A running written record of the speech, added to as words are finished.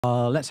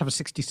Let's have a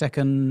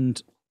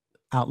 60-second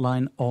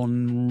outline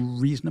on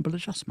reasonable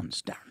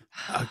adjustments,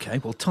 Darren. Okay,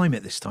 we'll time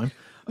it this time.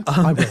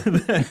 I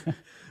will.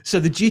 So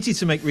the duty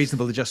to make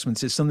reasonable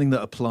adjustments is something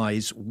that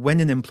applies when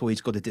an employee's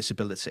got a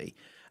disability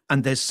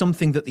and there's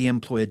something that the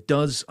employer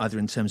does, either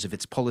in terms of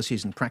its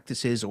policies and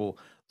practices or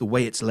the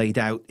way it's laid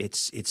out,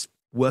 its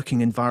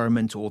working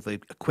environment or the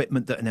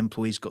equipment that an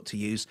employee's got to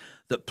use,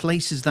 that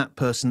places that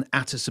person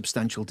at a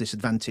substantial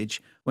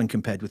disadvantage when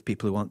compared with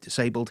people who aren't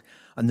disabled.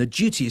 And the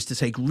duty is to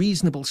take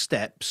reasonable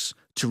steps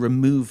to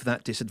remove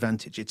that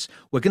disadvantage.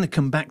 We're going to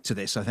come back to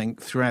this, I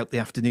think, throughout the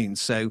afternoon.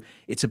 So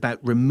it's about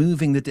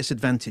removing the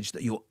disadvantage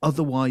that you're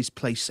otherwise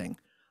placing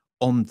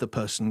on the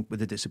person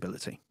with a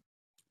disability.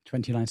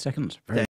 29 seconds. Very